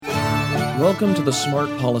Welcome to the Smart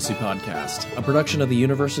Policy Podcast, a production of the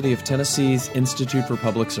University of Tennessee's Institute for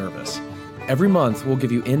Public Service. Every month, we'll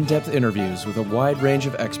give you in-depth interviews with a wide range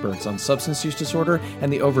of experts on substance use disorder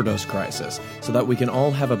and the overdose crisis, so that we can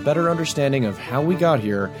all have a better understanding of how we got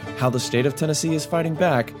here, how the state of Tennessee is fighting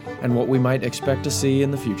back, and what we might expect to see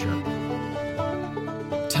in the future.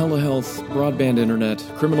 Telehealth, broadband internet,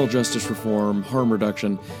 criminal justice reform, harm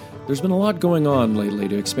reduction. There's been a lot going on lately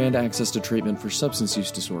to expand access to treatment for substance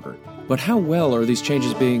use disorder. But how well are these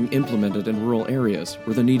changes being implemented in rural areas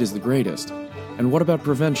where the need is the greatest? And what about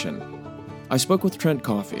prevention? I spoke with Trent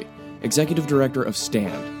Coffey, Executive Director of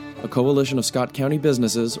STAND, a coalition of Scott County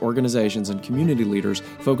businesses, organizations, and community leaders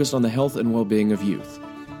focused on the health and well-being of youth.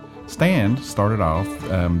 STAND started off,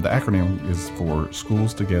 the acronym is for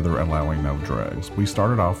Schools Together Allowing No Drugs. We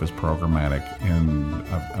started off as programmatic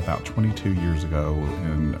about 22 years ago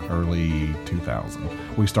in early 2000.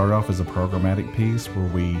 We started off as a programmatic piece where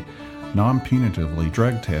we non-punitively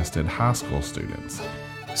drug tested high school students.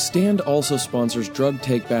 STAND also sponsors drug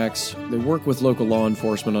takebacks. They work with local law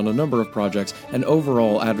enforcement on a number of projects and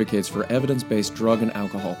overall advocates for evidence-based drug and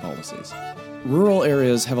alcohol policies. Rural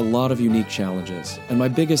areas have a lot of unique challenges, and my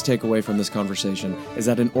biggest takeaway from this conversation is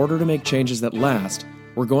that in order to make changes that last,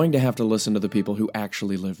 we're going to have to listen to the people who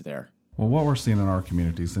actually live there. Well, what we're seeing in our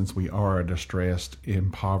community, since we are a distressed,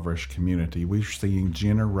 impoverished community, we're seeing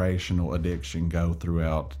generational addiction go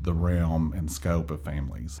throughout the realm and scope of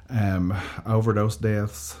families. Overdose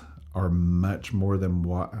deaths are much more than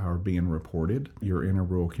what are being reported. You're in a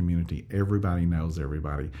rural community. Everybody knows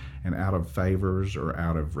everybody. And out of favors or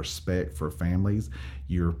out of respect for families,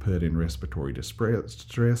 you're put in respiratory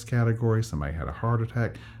distress category. Somebody had a heart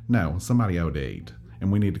attack. No, somebody OD'd. And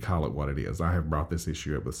we need to call it what it is. I have brought this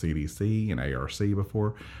issue up with CDC and ARC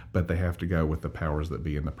before, but they have to go with the powers that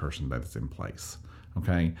be in the person that's in place.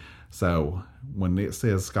 Okay? So when it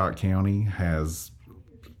says Scott County has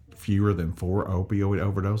fewer than 4 opioid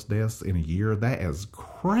overdose deaths in a year, that is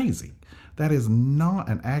crazy. That is not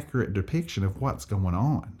an accurate depiction of what's going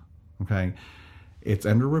on. Okay? It's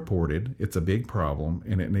underreported, it's a big problem,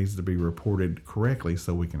 and it needs to be reported correctly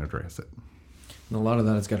so we can address it. And a lot of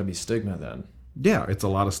that has got to be stigma then. Yeah, it's a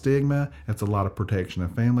lot of stigma, it's a lot of protection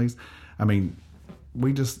of families. I mean,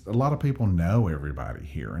 a lot of people know everybody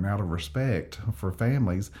here, and out of respect for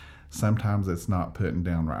families, sometimes it's not putting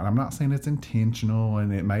down right. I'm not saying it's intentional,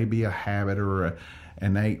 and it may be a habit or an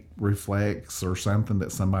innate reflex or something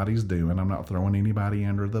that somebody's doing. I'm not throwing anybody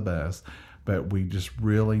under the bus, but we just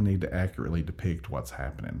really need to accurately depict what's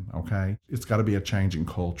happening, okay? It's got to be a change in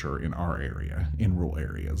culture in our area, in rural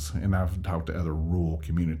areas. And I've talked to other rural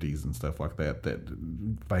communities and stuff like that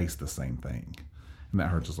face the same thing. And that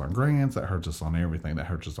hurts us on grants, that hurts us on everything. That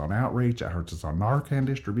hurts us on outreach, that hurts us on Narcan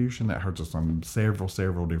distribution, that hurts us on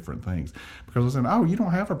several different things. Because we're saying, oh, you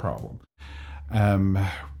don't have a problem.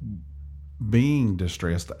 Being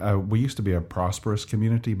distressed, we used to be a prosperous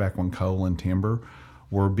community back when coal and timber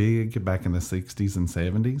were big back in the 60s and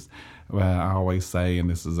 70s. I always say, and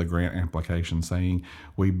this is a grant application saying,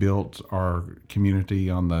 we built our community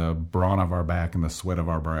on the brawn of our back and the sweat of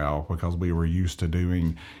our brow because we were used to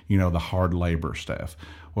doing, the hard labor stuff.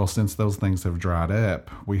 Well, since those things have dried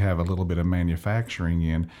up, we have a little bit of manufacturing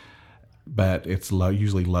in, but it's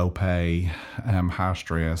usually low pay, high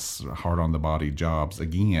stress, hard on the body jobs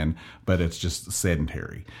again, but it's just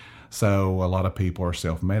sedentary. So a lot of people are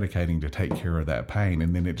self-medicating to take care of that pain,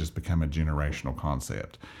 and then it just becomes a generational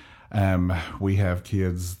concept. We have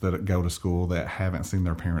kids that go to school that haven't seen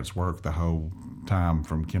their parents work the whole time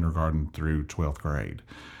from kindergarten through 12th grade.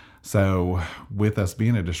 So with us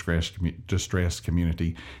being a distressed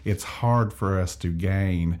community, it's hard for us to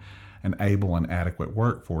gain an able and adequate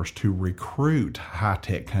workforce to recruit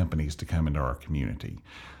high-tech companies to come into our community.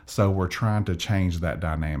 So we're trying to change that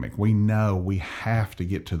dynamic. We know we have to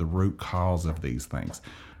get to the root cause of these things.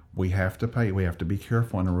 We have to be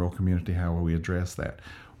careful in a rural community how we address that.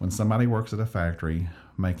 When somebody works at a factory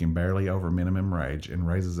making barely over minimum wage and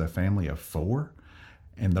raises a family of 4,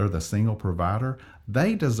 and they're the single provider,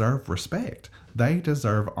 they deserve respect. They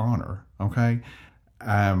deserve honor, okay?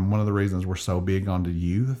 One of the reasons we're so big on the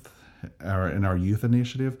youth in our youth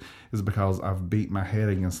initiative is because I've beat my head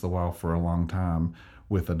against the wall for a long time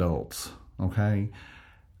with adults, okay?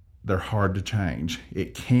 They're hard to change.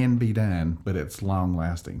 It can be done, but it's long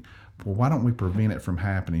lasting. Well, why don't we prevent it from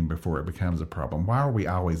happening before it becomes a problem? Why are we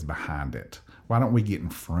always behind it? Why don't we get in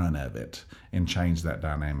front of it and change that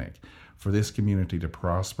dynamic? For this community to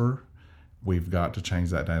prosper, we've got to change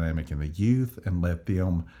that dynamic in the youth and let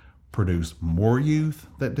them produce more youth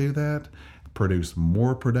that do that, produce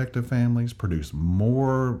more productive families, produce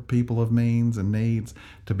more people of means and needs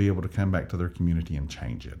to be able to come back to their community and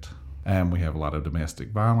change it. And we have a lot of domestic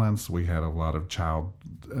violence. We had a lot of child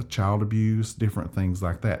abuse, different things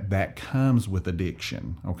like that. That comes with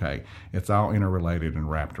addiction, okay? It's all interrelated and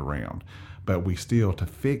wrapped around. But we still, to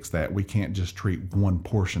fix that, we can't just treat one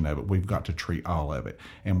portion of it. We've got to treat all of it.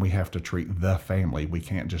 And we have to treat the family. We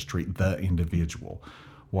can't just treat the individual.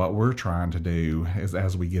 What we're trying to do is,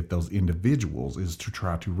 as we get those individuals, is to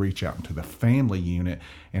try to reach out into the family unit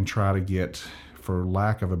and try to get, for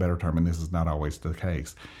lack of a better term, and this is not always the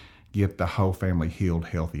case, get the whole family healed,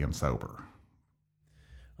 healthy, and sober.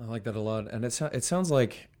 I like that a lot. And it sounds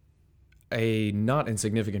like a not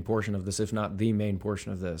insignificant portion of this, if not the main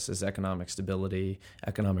portion of this, is economic stability,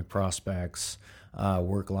 economic prospects,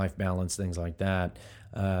 work-life balance, things like that.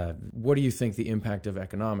 What do you think the impact of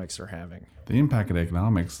economics are having? The impact of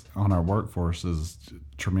economics on our workforce is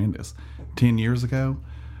tremendous. 10 years ago,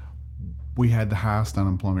 we had the highest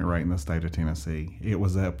unemployment rate in the state of Tennessee. It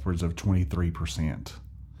was upwards of 23%.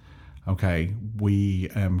 Okay, we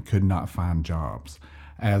could not find jobs.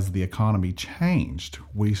 As the economy changed,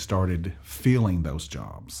 we started filling those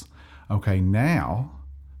jobs. Okay, now,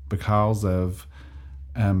 because of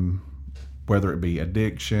whether it be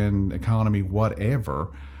addiction, economy, whatever,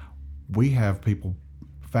 we have people,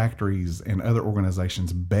 factories, and other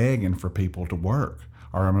organizations begging for people to work.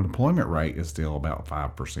 Our unemployment rate is still about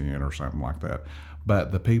 5% or something like that.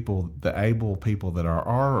 But the able people that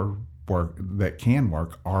that can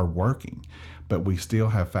work are working. But we still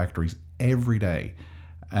have factories every day.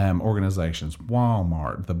 Organizations,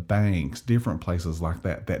 Walmart, the banks, different places like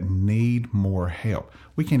that need more help.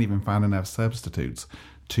 We can't even find enough substitutes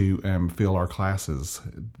to fill our classes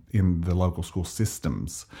in the local school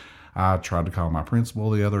systems. I tried to call my principal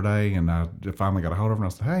the other day, and I finally got a hold of her,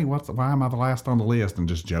 and I said, hey, why am I the last on the list? And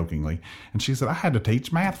just jokingly. And she said, I had to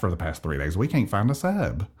teach math for the past 3 days. We can't find a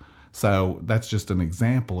sub. So that's just an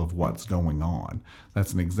example of what's going on.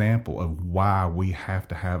 That's an example of why we have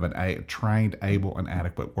to have a trained, able, and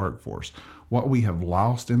adequate workforce. What we have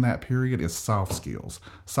lost in that period is soft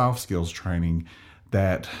skills training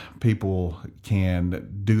that people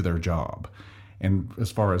can do their job. And as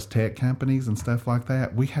far as tech companies and stuff like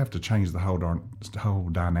that, we have to change the whole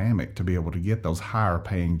dynamic to be able to get those higher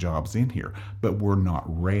paying jobs in here. But we're not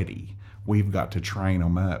ready. We've got to train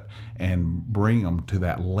them up and bring them to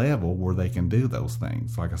that level where they can do those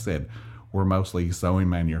things. Like I said, we're mostly sewing,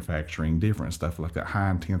 manufacturing, different stuff like that,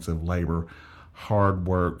 high intensive labor, hard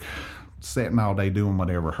work, sitting all day doing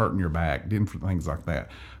whatever, hurting your back, different things like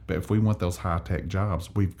that. But if we want those high-tech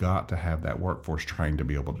jobs, we've got to have that workforce trained to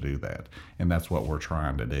be able to do that. And that's what we're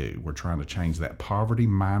trying to do. We're trying to change that poverty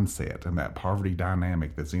mindset and that poverty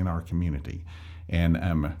dynamic that's in our community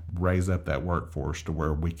and raise up that workforce to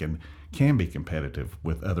where we can be competitive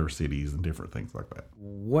with other cities and different things like that.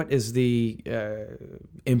 What is the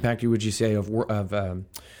impact, would you say, of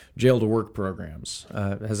jail-to-work programs?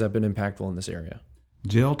 Has that been impactful in this area?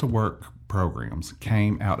 Jail-to-work programs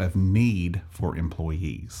came out of need for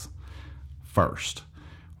employees first.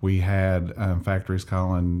 We had factories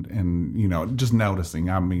calling and, just noticing.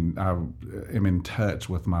 I mean, I am in touch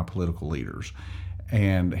with my political leaders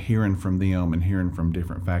and hearing from them and hearing from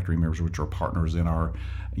different factory members, which are partners in our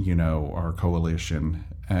coalition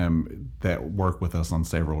that work with us on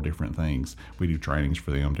several different things. We do trainings for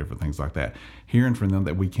them, different things like that. Hearing from them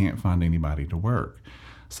that we can't find anybody to work.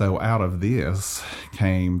 So out of this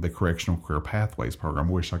came the Correctional Career Pathways program.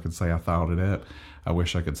 I wish I could say I thought it up. I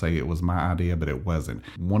wish I could say it was my idea, but it wasn't.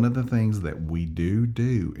 One of the things that we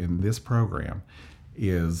do in this program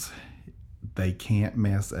is they can't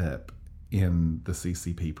mess up in the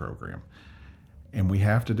CCP program. And we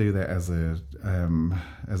have to do that as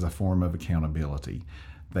a form of accountability.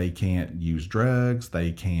 They can't use drugs.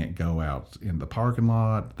 They can't go out in the parking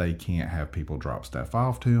lot. They can't have people drop stuff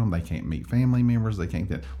off to them. They can't meet family members.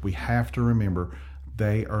 We have to remember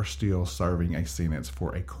they are still serving a sentence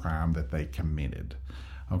for a crime that they committed.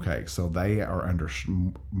 Okay, so they are under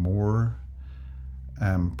more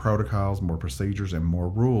protocols, more procedures, and more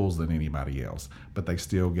rules than anybody else, but they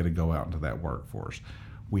still get to go out into that workforce.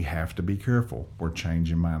 We have to be careful. We're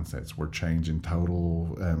changing mindsets. We're changing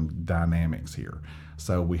total dynamics here.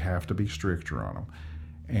 So we have to be stricter on them.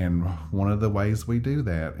 And one of the ways we do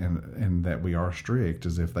that and that we are strict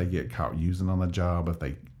is if they get caught using on the job, if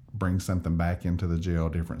they bring something back into the jail,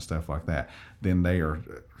 different stuff like that, then they are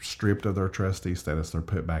stripped of their trustee status. They're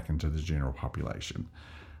put back into the general population.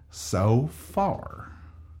 So far,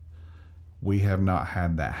 we have not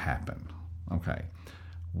had that happen. Okay.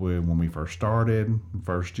 When we first started,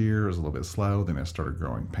 first year, it was a little bit slow. Then it started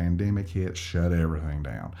growing. Pandemic hit, shut everything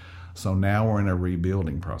down. So now we're in a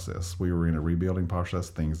rebuilding process. We were in a rebuilding process.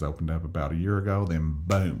 Things opened up about a year ago. Then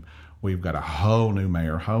boom, we've got a whole new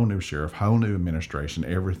mayor, whole new sheriff, whole new administration,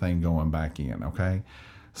 everything going back in. Okay.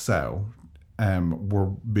 So we're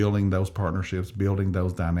building those partnerships, building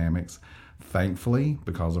those dynamics. Thankfully,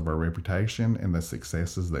 because of our reputation and the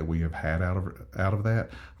successes that we have had out of that,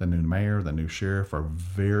 the new mayor, the new sheriff are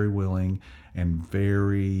very willing and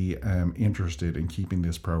very interested in keeping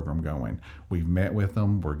this program going. We've met with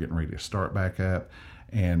them. We're getting ready to start back up.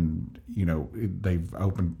 And, they've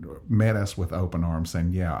met us with open arms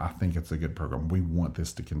saying, yeah, I think it's a good program. We want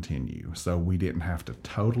this to continue. So we didn't have to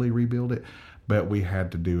totally rebuild it, but we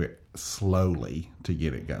had to do it slowly to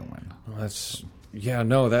get it going. Well,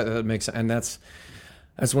 that makes sense. And that's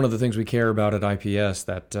one of the things we care about at IPS,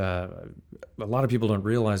 that a lot of people don't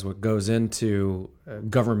realize what goes into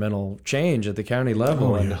governmental change at the county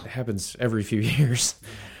level. And it happens every few years.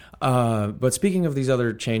 But speaking of these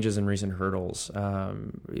other changes and recent hurdles,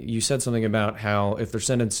 you said something about how if their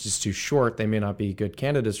sentence is too short, they may not be good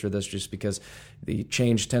candidates for this, just because the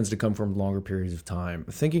change tends to come from longer periods of time.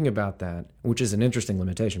 Thinking about that, which is an interesting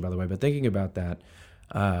limitation, by the way, but thinking about that,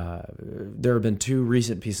 there have been two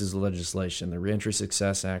recent pieces of legislation, the Reentry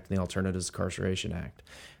Success Act and the Alternatives Incarceration Act.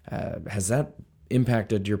 Has that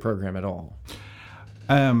impacted your program at all?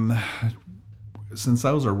 Since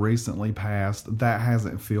those are recently passed, that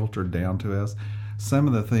hasn't filtered down to us. Some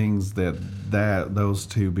of the things that those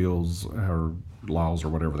two bills or laws or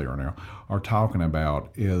whatever they are now are talking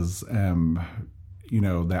about is,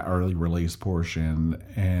 that early release portion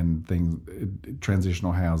and things,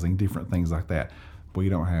 transitional housing, different things like that. We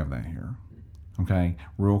don't have that here. Okay?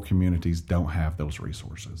 Rural communities don't have those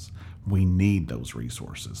resources. We need those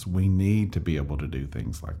resources. We need to be able to do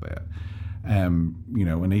things like that. And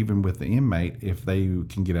even with the inmate, if they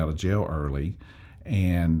can get out of jail early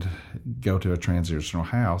and go to a transitional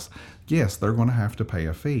house, yes, they're going to have to pay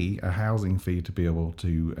a housing fee to be able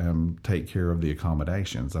to take care of the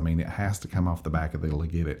accommodations. I mean, it has to come off the back of the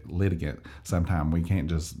litigant sometime. We can't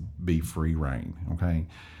just be free reign, okay?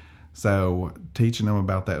 So teaching them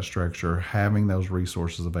about that structure, having those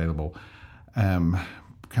resources available,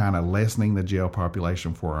 kind of lessening the jail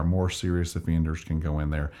population for our more serious offenders can go in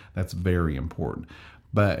there. That's very important.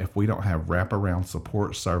 But if we don't have wraparound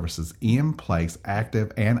support services in place,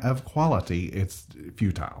 active and of quality, it's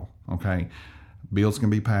futile, okay? Bills can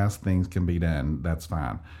be passed, things can be done, that's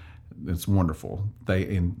fine. It's wonderful.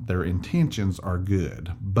 Their intentions are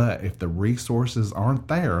good. But if the resources aren't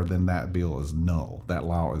there, then that bill is null. That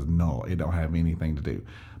law is null. It don't have anything to do.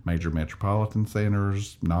 Major metropolitan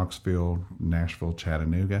centers, Knoxville, Nashville,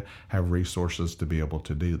 Chattanooga, have resources to be able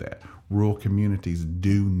to do that. Rural communities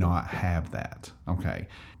do not have that. Okay.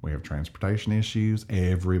 We have transportation issues.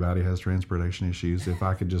 Everybody has transportation issues. If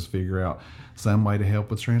I could just figure out some way to help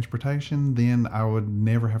with transportation, then I would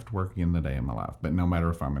never have to work again a day in my life. But no matter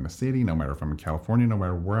if I'm in a city, no matter if I'm in California, no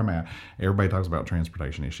matter where I'm at, everybody talks about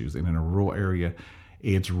transportation issues. And in a rural area,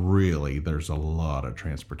 there's a lot of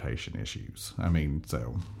transportation issues. I mean,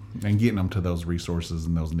 and getting them to those resources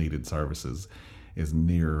and those needed services is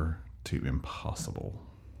near to impossible.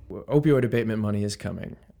 Opioid abatement money is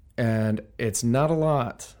coming, and it's not a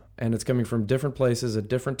lot, and it's coming from different places at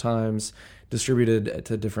different times, distributed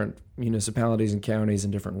to different municipalities and counties in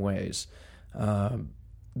different ways.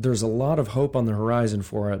 There's a lot of hope on the horizon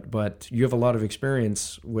for it, but you have a lot of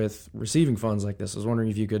experience with receiving funds like this. I was wondering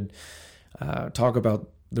if you could talk about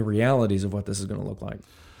the realities of what this is going to look like.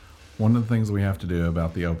 One of the things we have to do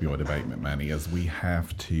about the opioid abatement money is we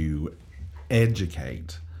have to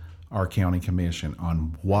educate our county commission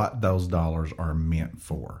on what those dollars are meant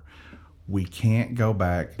for. We can't go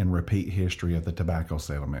back and repeat history of the tobacco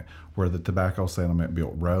settlement, where the tobacco settlement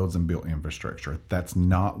built roads and built infrastructure. That's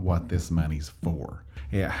not what this money's for.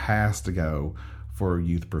 It has to go for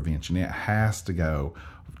youth prevention. It has to go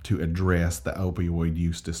to address the opioid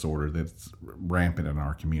use disorder that's rampant in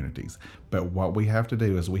our communities. But what we have to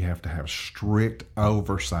do is we have to have strict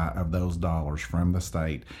oversight of those dollars from the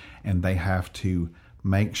state, and they have to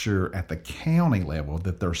make sure at the county level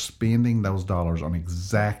that they're spending those dollars on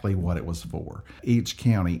exactly what it was for. Each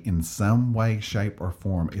county, in some way, shape, or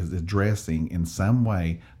form, is addressing in some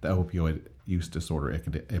way the opioid use disorder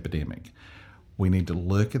epidemic. We need to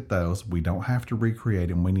look at those. We don't have to recreate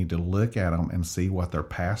them. We need to look at them and see what their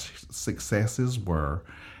past successes were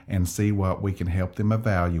and see what we can help them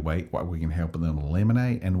evaluate, what we can help them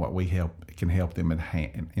eliminate, and what we can help them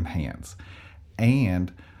enhance.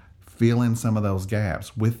 And fill in some of those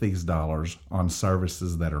gaps with these dollars on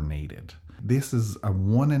services that are needed. This is a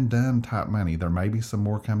one and done type money. There may be some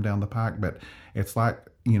more come down the pike, but it's like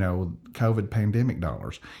COVID pandemic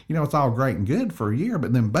dollars. It's all great and good for a year,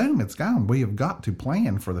 but then boom, it's gone. We have got to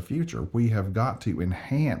plan for the future. We have got to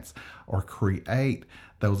enhance or create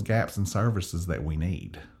those gaps in services that we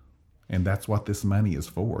need. And that's what this money is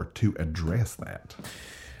for, to address that.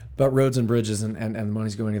 But roads and bridges and the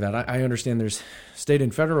money's going to that. I understand there's state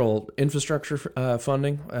and federal infrastructure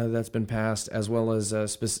funding that's been passed, as well as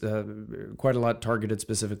quite a lot targeted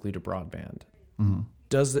specifically to broadband. Mm-hmm.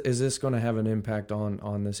 Is this going to have an impact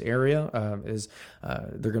on this area? Is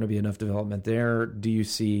there going to be enough development there? Do you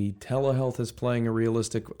see telehealth as playing a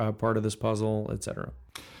realistic part of this puzzle, et cetera?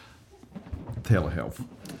 Telehealth.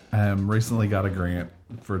 Recently got a grant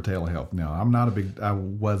for telehealth. Now, I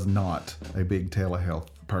was not a big telehealth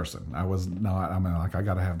person. I was not. I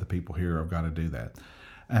got to have the people here. I've got to do that.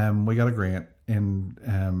 We got a grant and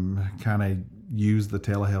kind of use the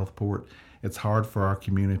telehealth port. It's hard for our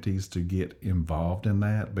communities to get involved in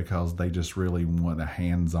that because they just really want a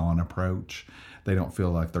hands-on approach. They don't feel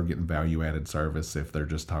like they're getting value-added service if they're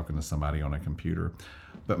just talking to somebody on a computer.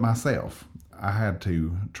 But myself, I had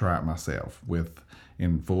to try it myself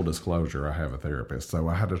in full disclosure, I have a therapist. So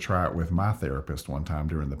I had to try it with my therapist one time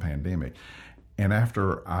during the pandemic. And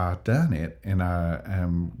after I done it and I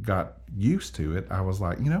got used to it, I was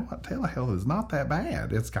like, you know what, telehealth is not that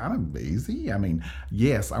bad. It's kind of easy.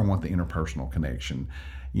 Yes, I want the interpersonal connection.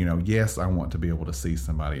 Yes, I want to be able to see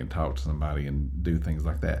somebody and talk to somebody and do things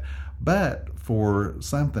like that. But for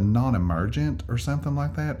something non-emergent or something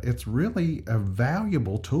like that, it's really a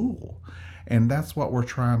valuable tool. And that's what we're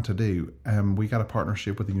trying to do. We got a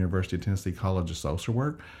partnership with the University of Tennessee College of Social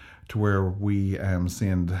Work to where we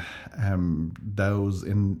send those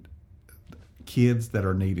in kids that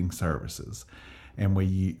are needing services. And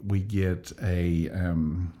we get a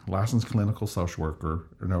licensed clinical social worker.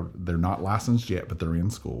 No, they're not licensed yet, but they're in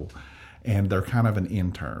school. And they're kind of an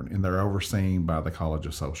intern, and they're overseen by the College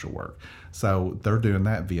of Social Work. So they're doing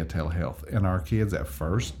that via telehealth. And our kids at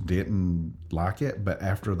first didn't like it, but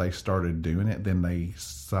after they started doing it, then they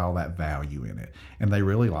saw that value in it. And they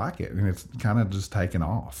really like it, and it's kind of just taken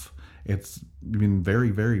off. It's been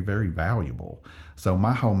very, very, very valuable. So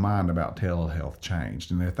my whole mind about telehealth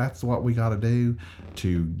changed. And if that's what we got to do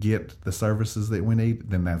to get the services that we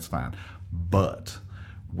need, then that's fine. But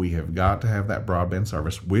we have got to have that broadband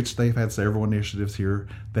service, which they've had several initiatives here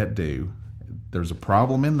that do. There's a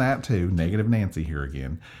problem in that too. Negative Nancy here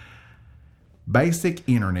again. Basic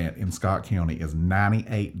internet in Scott County is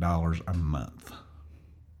 $98 a month.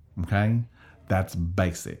 Okay? That's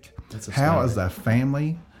basic. How is a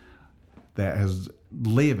family that is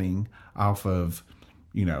living off of,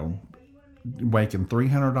 making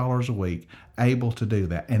 $300 a week able to do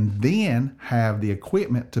that and then have the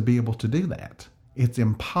equipment to be able to do that? It's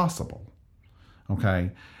impossible.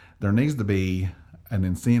 Okay? There needs to be an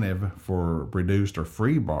incentive for reduced or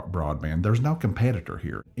free broadband. There's no competitor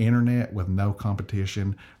here. Internet with no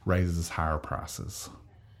competition raises higher prices.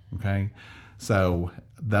 Okay? So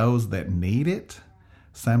those that need it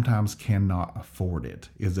sometimes cannot afford it.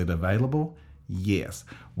 Is it available? Yes.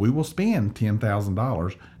 We will spend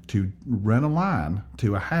 $10,000 to run a line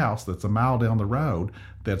to a house that's a mile down the road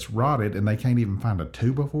that's rotted and they can't even find a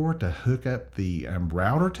 2x4 to hook up the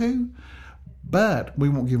router to, but we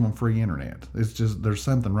won't give them free internet. It's just there's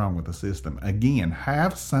something wrong with the system. Again,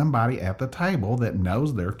 have somebody at the table that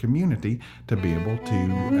knows their community to be able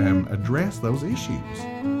to address those issues.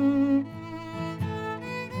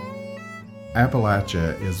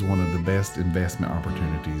 Appalachia is one of the best investment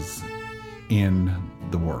opportunities in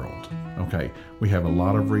the world. Okay, we have a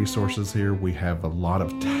lot of resources here. We have a lot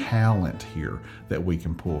of talent here that we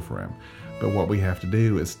can pull from. But what we have to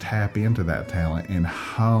do is tap into that talent and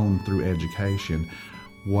hone through education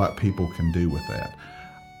what people can do with that.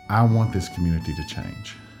 I want this community to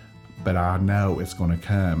change, but I know it's going to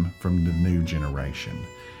come from the new generation.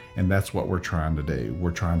 And that's what we're trying to do.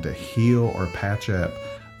 We're trying to heal or patch up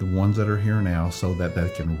the ones that are here now so that they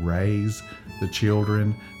can raise the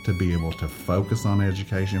children to be able to focus on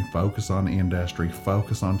education, focus on industry,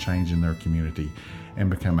 focus on changing their community, and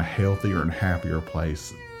become a healthier and happier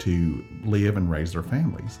place to live and raise their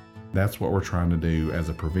families. That's what we're trying to do as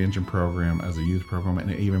a prevention program, as a youth program, and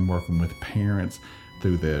even working with parents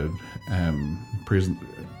through the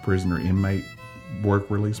prisoner inmate work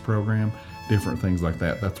release program, different things like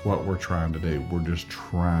that. That's what we're trying to do. We're just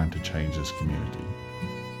trying to change this community.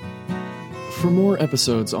 For more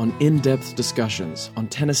episodes on in-depth discussions on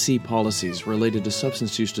Tennessee policies related to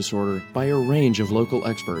substance use disorder by a range of local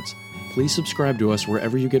experts, please subscribe to us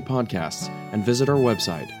wherever you get podcasts and visit our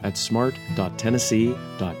website at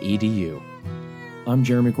smart.tennessee.edu. I'm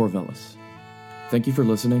Jeremy Corvellis. Thank you for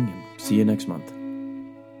listening and see you next month.